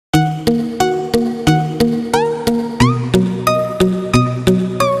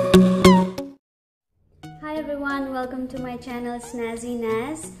to my channel Snazzy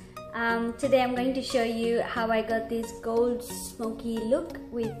Naz. Today I'm going to show you how I got this gold smoky look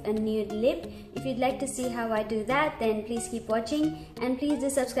with a nude lip. If you'd like to see how I do that, then please keep watching, and please do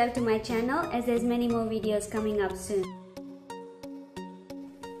subscribe to my channel as there's many more videos coming up soon.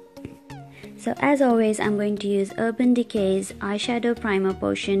 So as always, I'm going to use Urban Decay's eyeshadow primer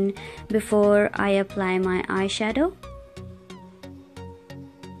potion before I apply my eyeshadow.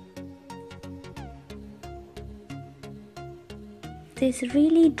 This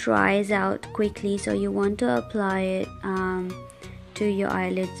really dries out quickly, so you want to apply it to your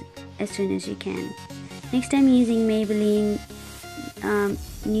eyelids as soon as you can. Next, I'm using Maybelline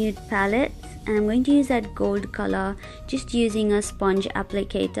Nude palette, and I'm going to use that gold color, just using a sponge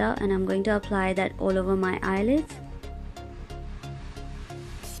applicator, and I'm going to apply that all over my eyelids.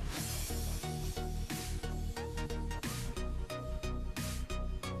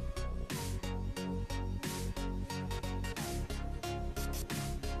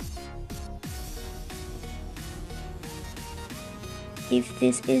 If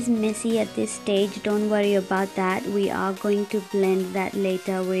this is messy at this stage, don't worry about that. We are going to blend that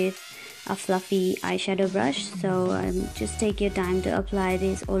later with a fluffy eyeshadow brush. So just take your time to apply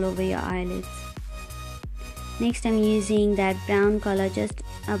this all over your eyelids. Next, I'm using that brown color just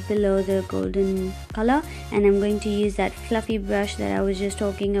up below the golden color, and I'm going to use that fluffy brush that I was just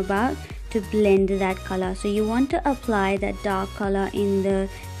talking about to blend that color. So you want to apply that dark color in the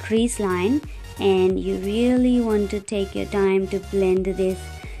crease line, and you really want to take your time to blend this.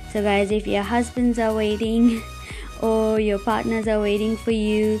 So guys, if your husbands are waiting or your partners are waiting for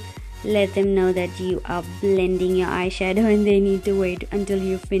you, let them know that you are blending your eyeshadow and they need to wait until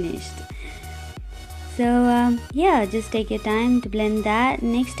you're finished. So yeah, just take your time to blend that.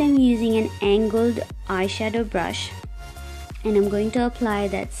 Next, I'm using an angled eyeshadow brush, and I'm going to apply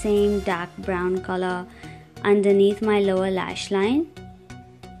that same dark brown color underneath my lower lash line.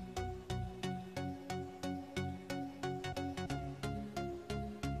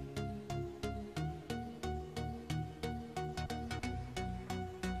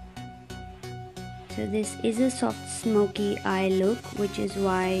 So this is a soft smoky eye look, which is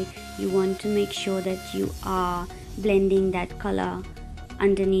why you want to make sure that you are blending that color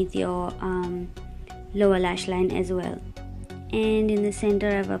underneath your lower lash line as well. And in the center,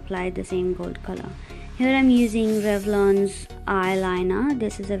 I've applied the same gold color. Here I'm using Revlon's eyeliner.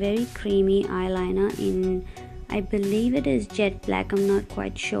 This is a very creamy eyeliner in, I believe it is jet black, I'm not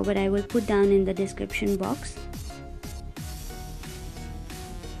quite sure, but I will put down in the description box.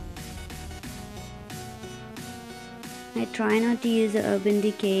 I try not to use the Urban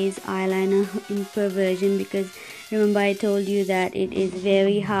Decay's eyeliner in Perversion, because remember I told you that it is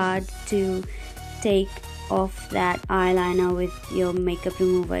very hard to take off that eyeliner with your makeup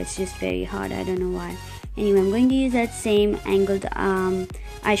remover. It's just very hard, I don't know why. Anyway, I'm going to use that same angled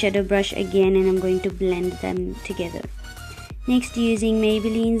eyeshadow brush again, and I'm going to blend them together. Next, using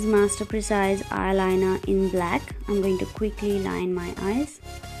Maybelline's Master Precise eyeliner in black, I'm going to quickly line my eyes.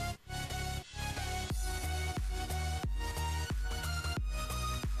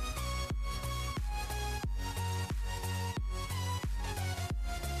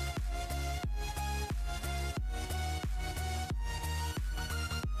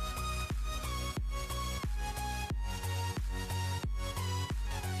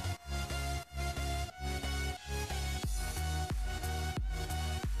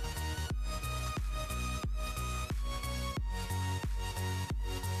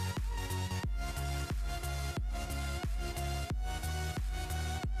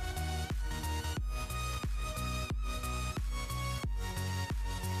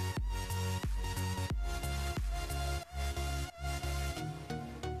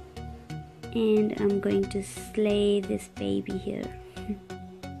 And I'm going to slay this baby here.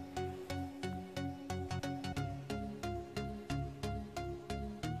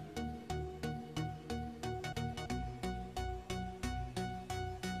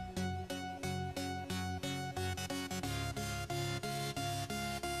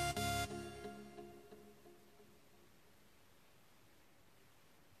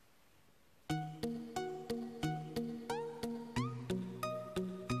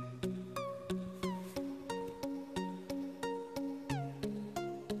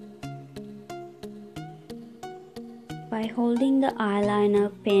 By holding the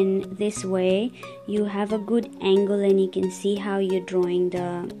eyeliner pen this way, you have a good angle and you can see how you're drawing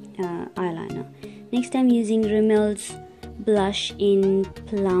the eyeliner. Next, I'm using Rimmel's blush in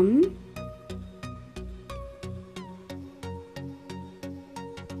Plum.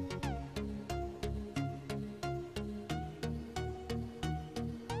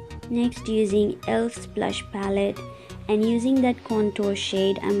 Next, using E.L.F's blush palette And using that contour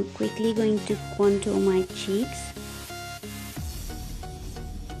shade, I'm quickly going to contour my cheeks.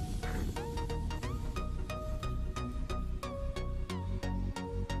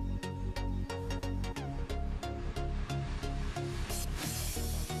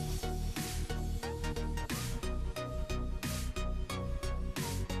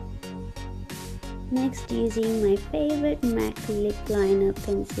 Next, using my favorite MAC lip liner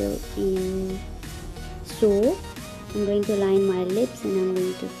pencil in Soar, I'm going to line my lips and I'm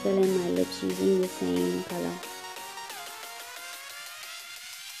going to fill in my lips using the same color.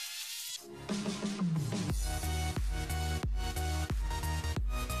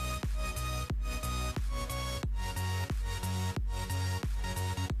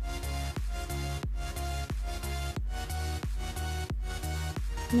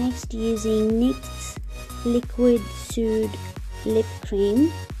 Next, using NYX Liquid Suede lip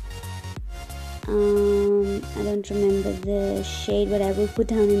cream. I don't remember the shade, but I will put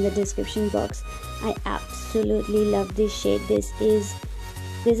down in the description box. I absolutely love this shade. This is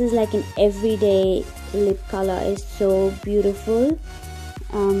like an everyday lip color. It's so beautiful.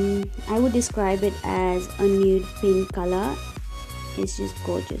 I would describe it as a nude pink color. It's just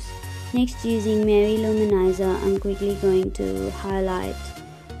gorgeous. Next, using Maybelline Manizer, I'm quickly going to highlight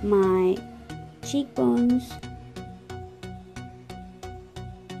my cheekbones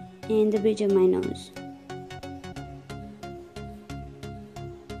and the bridge of my nose.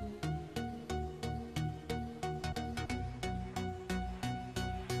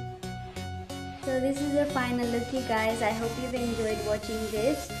 So this is the final look, you guys. I hope you've enjoyed watching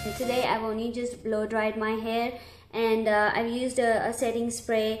this. And today I've only just blow dried my hair, and I've used a setting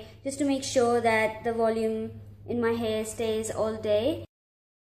spray just to make sure that the volume in my hair stays all day.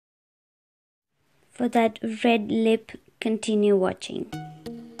 For that red lip, continue watching.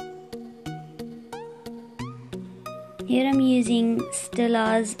 Here I'm using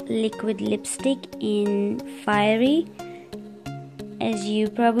Stila's liquid lipstick in Fiery. As you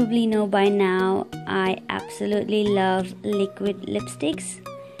probably know by now, I absolutely love liquid lipsticks.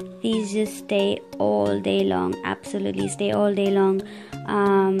 These just stay all day long, absolutely stay all day long.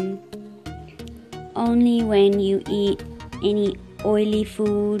 Only when you eat any oily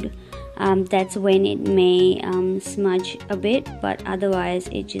food, that's when it may smudge a bit, but otherwise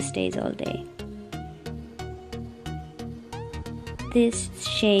it just stays all day. This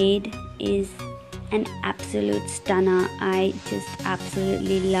shade is an absolute stunner. I just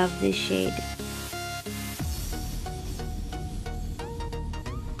absolutely love this shade.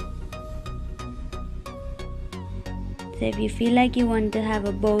 So if you feel like you want to have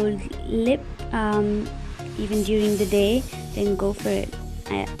a bold lip even during the day, then go for it.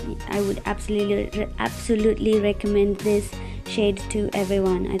 I would absolutely recommend this shade to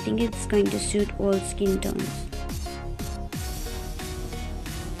everyone. I think it's going to suit all skin tones.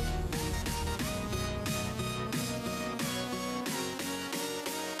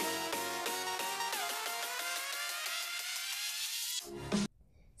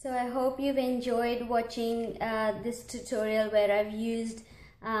 So I hope you've enjoyed watching this tutorial where I've used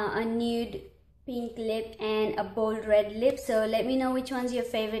a nude pink lip and a bold red lip. So let me know which one's your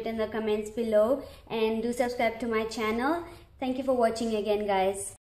favorite in the comments below, and do subscribe to my channel. Thank you for watching again, guys.